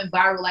and then it went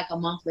viral like a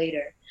month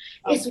later.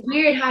 Okay. It's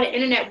weird how the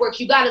internet works.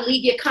 You gotta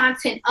leave your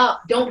content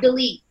up. Don't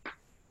delete.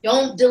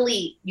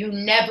 You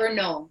never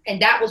know.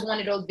 And that was one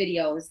of those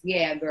videos.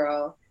 Yeah,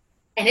 girl.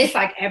 And it's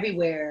like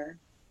everywhere.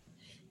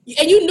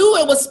 And you knew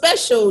it was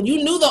special.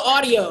 You knew the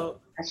audio.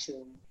 That's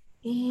true.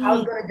 I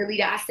was going to delete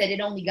it. I said it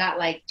only got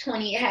like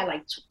 20. It had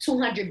like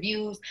 200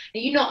 views.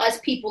 And you know us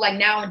people, like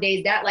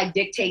nowadays, that like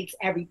dictates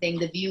everything,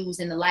 the views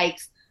and the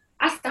likes.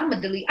 I said, I'm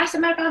going to delete. I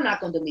said, Matt, I'm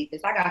not going to delete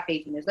this. I got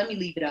faith in this. Let me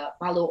leave it up.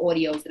 My little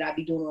audios that I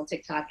be doing on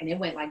TikTok. And it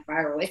went like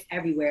viral. It's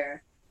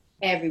everywhere.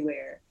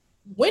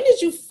 When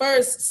did you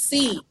first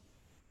see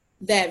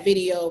that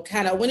video?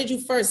 When did you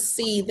first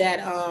see that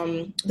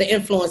the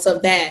influence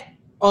of that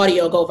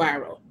audio go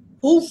viral?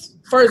 Who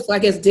first, I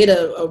guess, did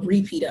a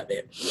repeat of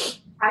it?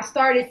 I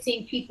started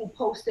seeing people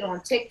post it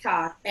on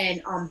TikTok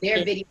and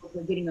their videos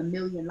were getting 1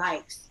 million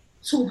likes,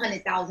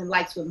 200,000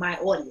 likes with my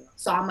audio.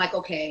 So I'm like,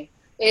 okay,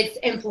 it's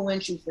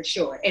influential for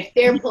sure. If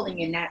they're pulling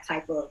in that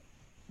type of,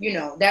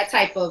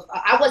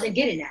 I wasn't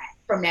getting that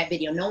from that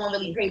video. No one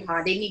really paid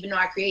mine. They didn't even know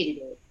I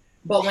created it.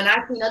 But when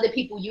I seen other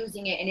people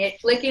using it and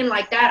it flicking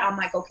like that, I'm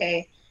like,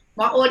 okay,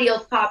 my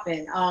audio's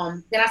popping.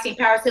 Then I seen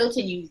Paris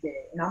Hilton used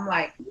it. And I'm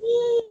like,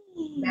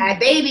 Mad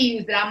Baby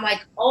used it. I'm like,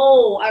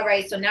 oh, all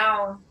right. So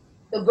now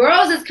the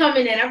girls is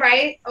coming in. All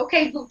right.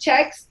 Okay, blue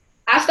checks.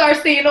 I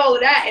started seeing all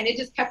of that and it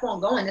just kept on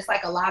going. It's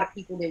like a lot of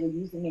people that were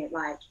using it,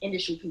 like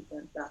industry people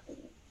and stuff. And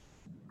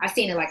I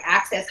seen it like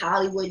Access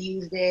Hollywood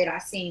used it. I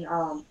seen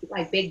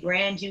like big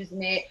brands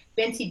using it.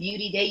 Fenty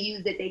Beauty, they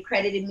used it. They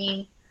credited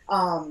me.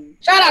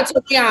 Shout out to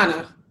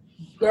Rihanna.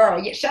 Girl,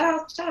 yeah, shout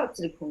out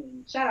to the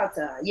queen. Shout out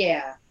to her,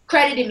 yeah.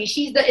 Credited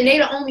me. And they're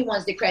the only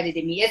ones that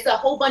credited me. It's a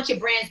whole bunch of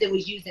brands that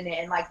was using it,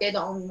 and like they're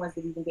the only ones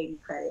that even gave me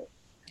credit.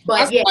 But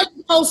I saw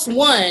you post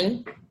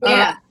one.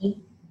 Yeah.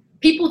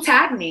 People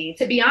tagged me.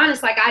 To be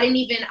honest, like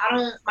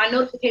my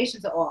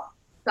notifications are off.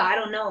 So I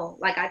don't know.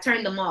 Like I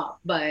turned them off,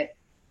 but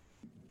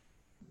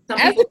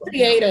as a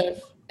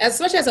creative, as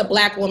much as a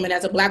black woman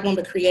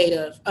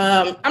creative,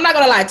 I'm not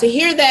gonna lie, to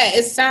hear that,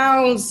 it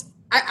sounds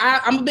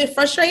I'm a bit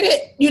frustrated,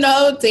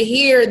 to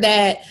hear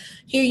that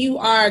here you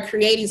are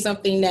creating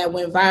something that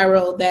went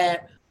viral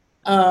that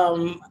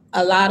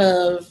a lot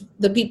of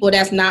the people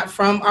that's not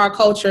from our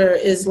culture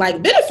is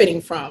like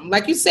benefiting from.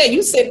 Like you said,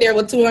 you sit there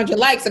with 200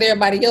 likes and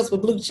everybody else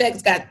with blue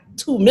checks got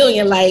 2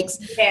 million likes.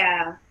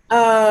 Yeah.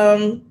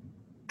 I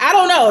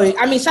don't know.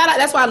 I mean, shout out.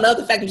 That's why I love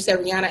the fact that you said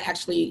Rihanna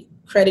actually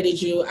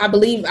credited you. I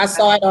believe I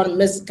saw it on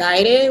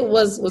Misguided.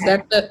 Was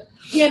that the...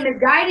 Yeah,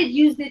 Misguided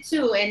used it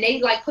too, and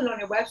they like put it on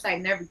their website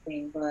and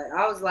everything. But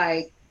I was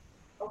like,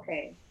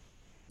 okay,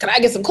 can I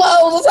get some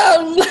clothes or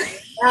something?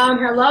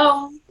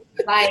 Hello,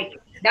 like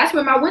that's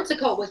where my winter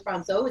coat was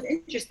from, so it was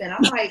interesting.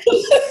 I'm like,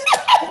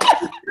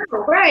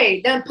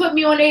 right, then put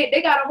me on it.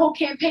 They got a whole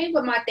campaign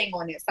with my thing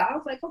on it, so I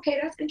was like, okay,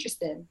 that's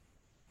interesting.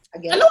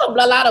 I know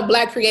a lot of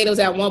black creatives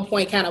at one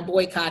point kind of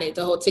boycotted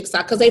the whole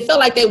TikTok because they felt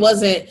like they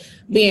wasn't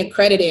being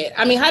credited.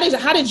 I mean, how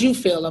did you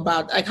feel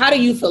about how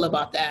do you feel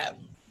about that?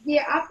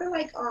 Yeah, I feel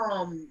like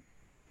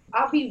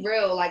I'll be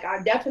real. Like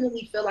I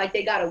definitely feel like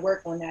they got to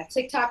work on that.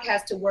 TikTok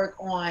has to work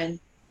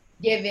on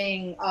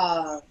giving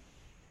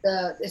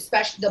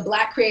especially the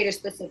black creators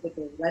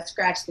specifically. Let's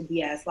scratch the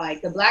BS.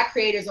 Like the black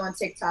creators on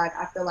TikTok,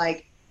 I feel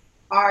like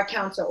our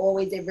accounts are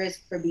always at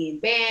risk for being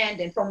banned.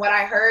 And from what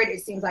I heard,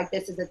 it seems like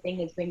this is a thing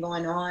that's been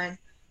going on.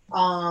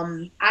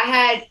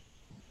 I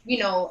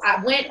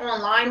went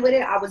online with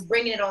it. I was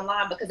bringing it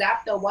online because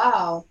after a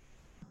while,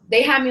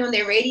 they had me on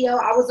their radio.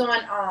 I was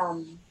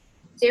on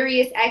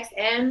Sirius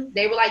XM.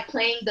 They were like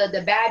playing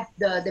the bad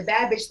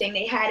bitch thing.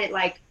 They had it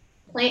like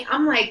playing.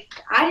 I'm like,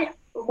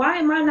 why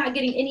am I not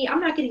getting I'm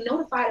not getting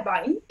notified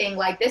about anything.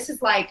 Like this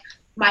is like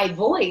my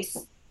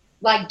voice.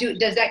 Like,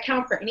 does that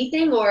count for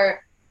anything?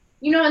 Or,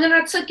 and then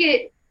I took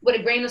it with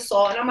a grain of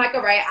salt and I'm like,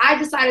 all right, I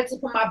decided to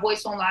put my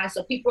voice online.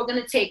 So people are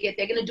going to take it.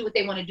 They're going to do what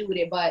they want to do with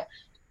it. But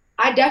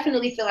I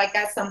definitely feel like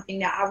that's something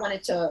that I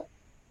wanted to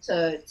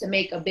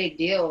make a big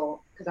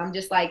deal, because I'm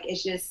just like,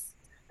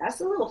 that's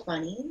a little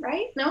funny,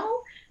 right?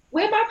 No,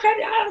 where my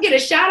credit? I don't get a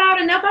shout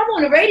out enough. I'm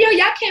on the radio.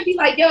 Y'all can't be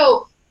like,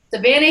 yo,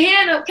 Savannah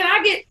Hannah,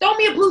 throw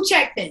me a blue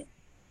check then.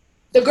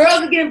 The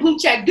girls are getting blue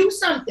check. Do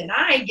something.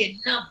 I ain't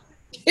getting nothing.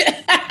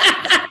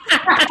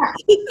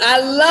 I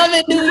love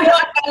it, New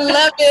York. I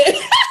love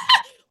it.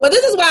 Well,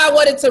 this is why I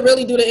wanted to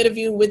really do the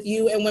interview with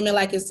you and women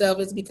like yourself,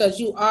 is because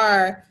you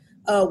are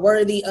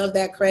worthy of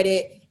that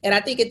credit. And I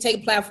think it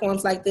takes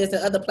platforms like this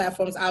and other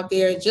platforms out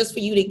there just for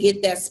you to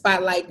get that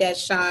spotlight, that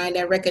shine,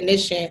 that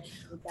recognition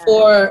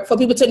for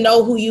people to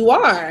know who you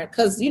are.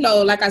 Because,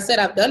 like I said,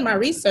 I've done my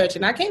research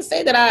and I can't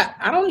say that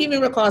I don't even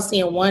recall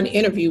seeing one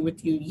interview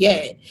with you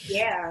yet.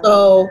 Yeah.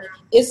 So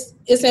it's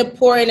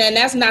important, and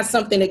that's not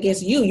something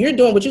against you. You're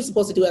doing what you're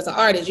supposed to do as an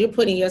artist. You're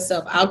putting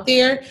yourself out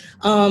there.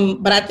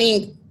 But I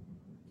think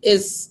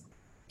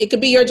it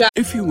could be your job.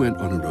 If you went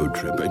on a road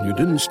trip and you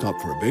didn't stop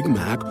for a Big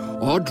Mac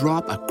or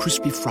drop a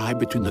crispy fry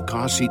between the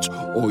car seats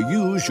or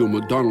use your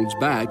McDonald's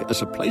bag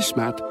as a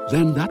placemat,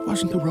 then that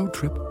wasn't a road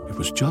trip. It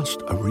was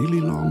just a really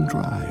long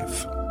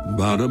drive.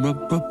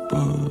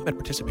 Ba-da-ba-ba-ba. At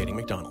participating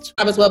McDonald's.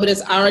 As well, but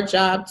it's our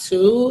job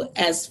too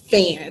as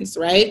fans,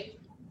 right?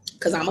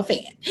 Because I'm a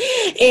fan.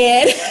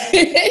 And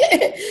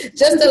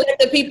just to let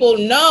the people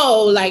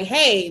know, like,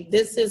 hey,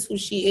 this is who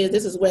she is.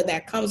 This is where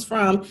that comes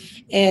from.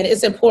 And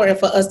it's important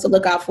for us to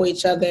look out for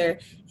each other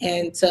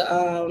and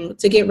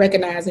to get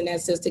recognized in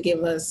that sense, to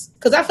give us,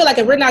 because I feel like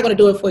if we're not going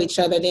to do it for each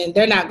other, then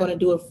they're not going to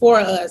do it for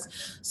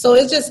us. So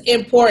it's just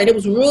important. It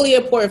was really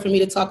important for me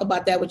to talk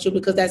about that with you,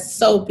 because that's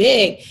so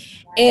big.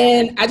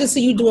 And I just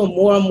see you doing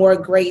more and more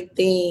great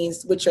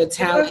things with your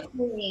talent.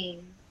 You're a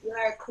queen. You're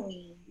a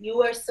queen.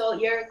 You're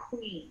a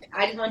queen.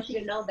 I just want you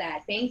to know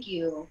that. Thank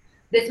you.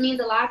 This means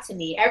a lot to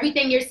me.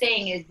 Everything you're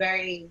saying is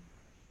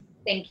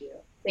thank you.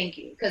 Thank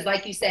you. Because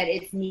like you said,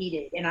 it's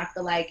needed. And I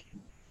feel like,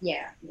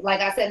 like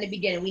I said in the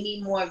beginning, we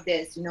need more of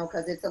this,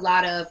 because it's a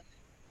lot of,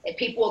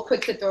 people are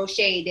quick to throw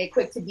shade. They're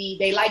quick to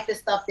they like the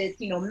stuff that's,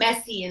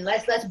 messy, and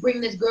let's bring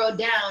this girl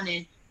down.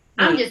 And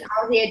I'm just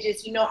out here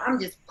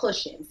I'm just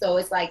pushing. So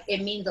it's like,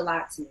 it means a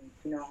lot to me,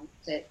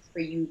 for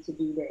you to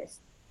do this,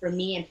 for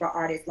me and for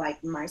artists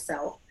like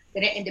myself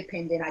that are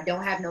independent. I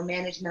don't have no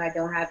management. I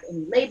don't have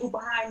any label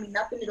behind me,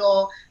 nothing at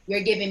all.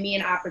 You're giving me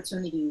an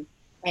opportunity,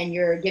 and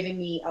you're giving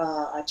me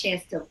a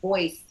chance to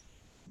voice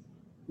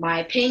my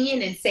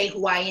opinion and say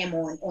who I am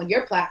on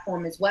your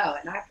platform as well.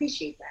 And I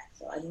appreciate that.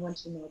 So I just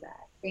want you to know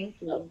that.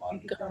 Thank you.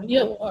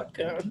 You're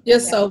welcome. You're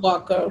so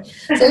welcome.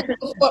 So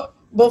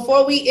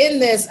before we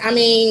end this, I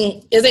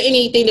mean, is there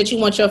anything that you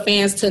want your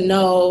fans to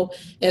know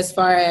as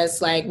far as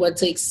like what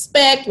to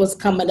expect, what's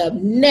coming up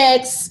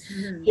next?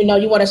 Mm-hmm.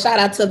 You want to shout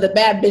out to the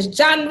bad bitch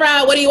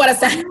genre. What do you want to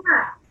say?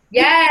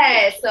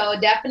 Yeah, so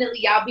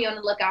definitely y'all be on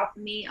the lookout for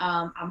me.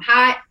 I'm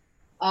hot.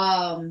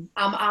 I'm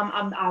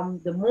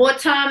the more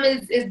time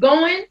is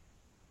going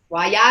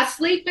while y'all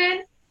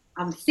sleeping,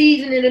 I'm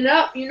seasoning it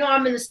up.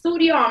 I'm in the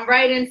studio, I'm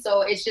writing,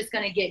 so it's just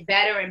gonna get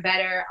better and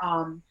better.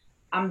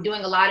 I'm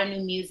doing a lot of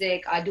new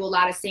music. I do a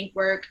lot of sync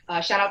work.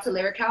 Shout out to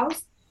Lyric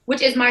House,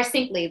 which is my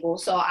sync label.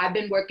 So I've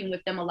been working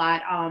with them a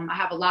lot. I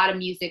have a lot of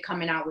music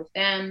coming out with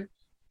them.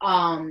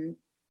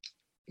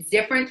 It's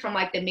different from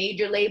like the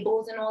major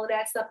labels and all of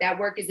that stuff. That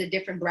work is a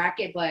different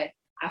bracket, but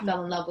I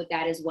fell in love with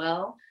that as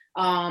well.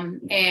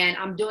 And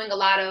I'm doing a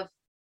lot of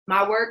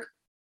my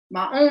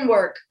own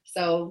work.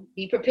 So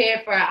be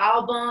prepared for an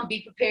album,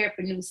 be prepared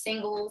for new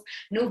singles,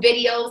 new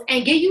videos,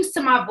 and get used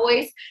to my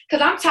voice,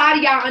 because I'm tired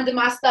of y'all under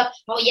my stuff.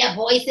 Oh, your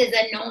voice is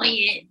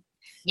annoying.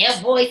 Your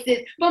voice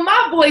is, but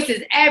my voice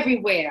is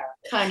everywhere,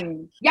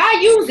 honey.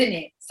 Y'all using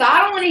it. So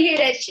I don't want to hear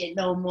that shit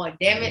no more,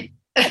 damn it.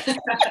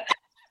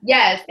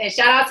 Yes, and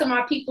shout out to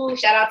my people.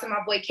 Shout out to my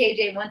boy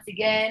KJ once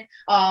again.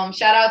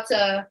 Shout out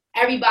to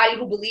everybody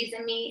who believes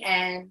in me,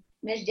 and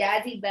Miss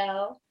Jazzy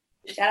Bell.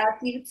 Shout out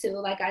to you too.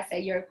 Like I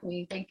said, you're a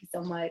queen. Thank you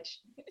so much.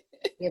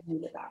 Give me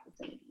this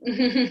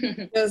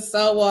opportunity. You're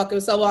so welcome.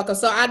 So welcome.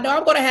 So I know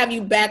I'm going to have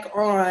you back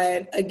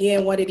on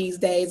again one of these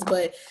days,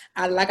 but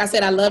like I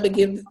said, I love to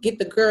get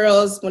the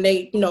girls when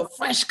they,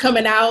 fresh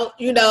coming out,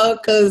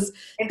 because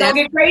it's going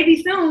to get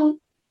crazy soon.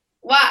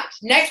 Watch.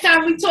 Next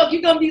time we talk,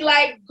 you're going to be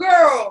like,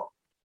 girl,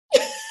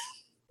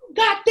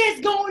 got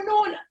this going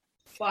on.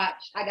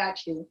 Watch. I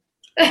got you.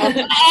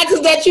 I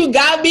ask that you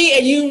got me,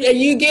 and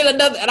you get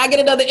another, and I get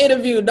another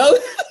interview. No,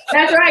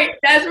 that's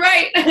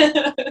right.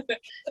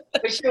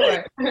 For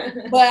sure.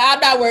 But I'm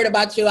not worried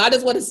about you. I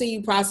just want to see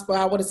you prosper.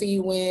 I want to see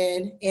you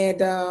win, and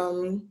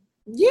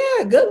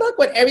good luck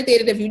with everything.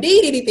 And if you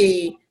need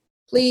anything,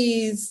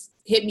 please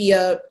hit me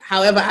up.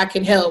 However I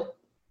can help,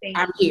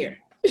 I'm here.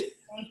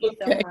 Thank you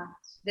so much.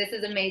 This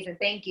is amazing.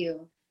 Thank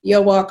you.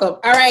 You're welcome.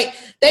 All right.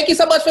 Thank you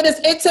so much for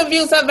this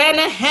interview,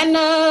 Savannah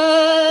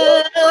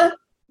Hannah.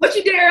 What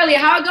you did earlier?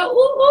 How I go?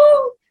 Ooh,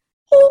 ooh,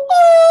 ooh,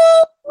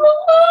 ooh,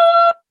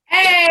 ooh.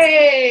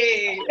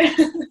 Hey.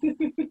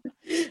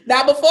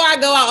 Now, before I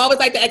go, I always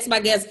like to ask my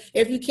guests,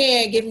 if you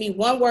can, give me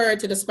one word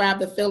to describe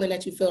the feeling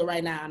that you feel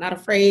right now. Not a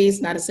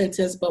phrase, not a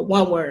sentence, but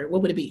one word.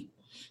 What would it be?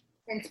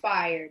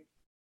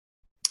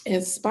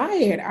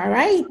 Inspired. All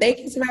right. Thank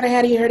you,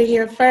 Savannah. You heard it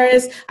here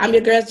first. I'm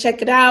your girl.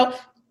 Check it out.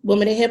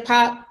 Woman in Hip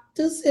Hop.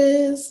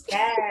 Deuces.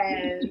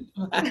 Yes.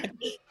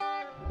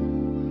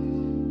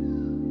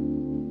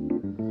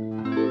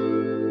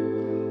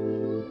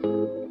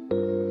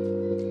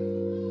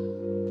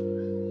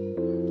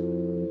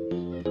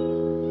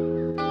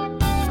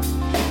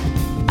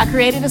 I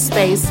created a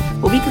space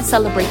where we can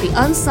celebrate the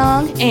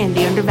unsung and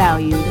the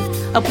undervalued.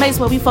 A place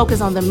where we focus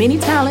on the many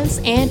talents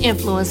and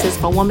influences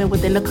for women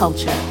within the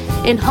culture,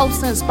 in hopes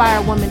to inspire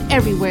women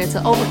everywhere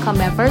to overcome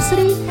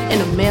adversity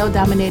in a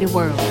male-dominated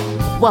world.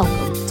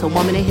 Welcome to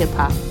Woman in Hip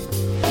Hop.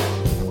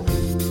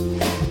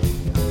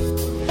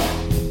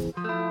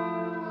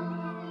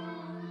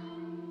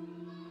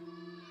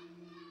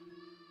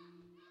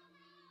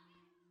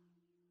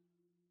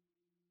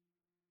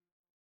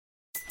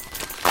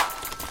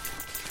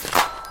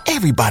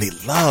 Everybody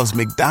loves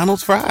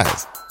McDonald's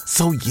fries.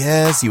 So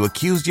yes, you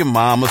accused your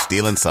mom of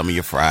stealing some of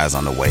your fries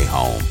on the way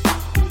home.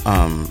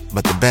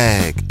 But the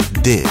bag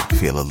did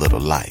feel a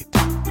little light.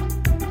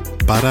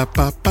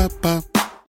 Ba-da-ba-ba-ba.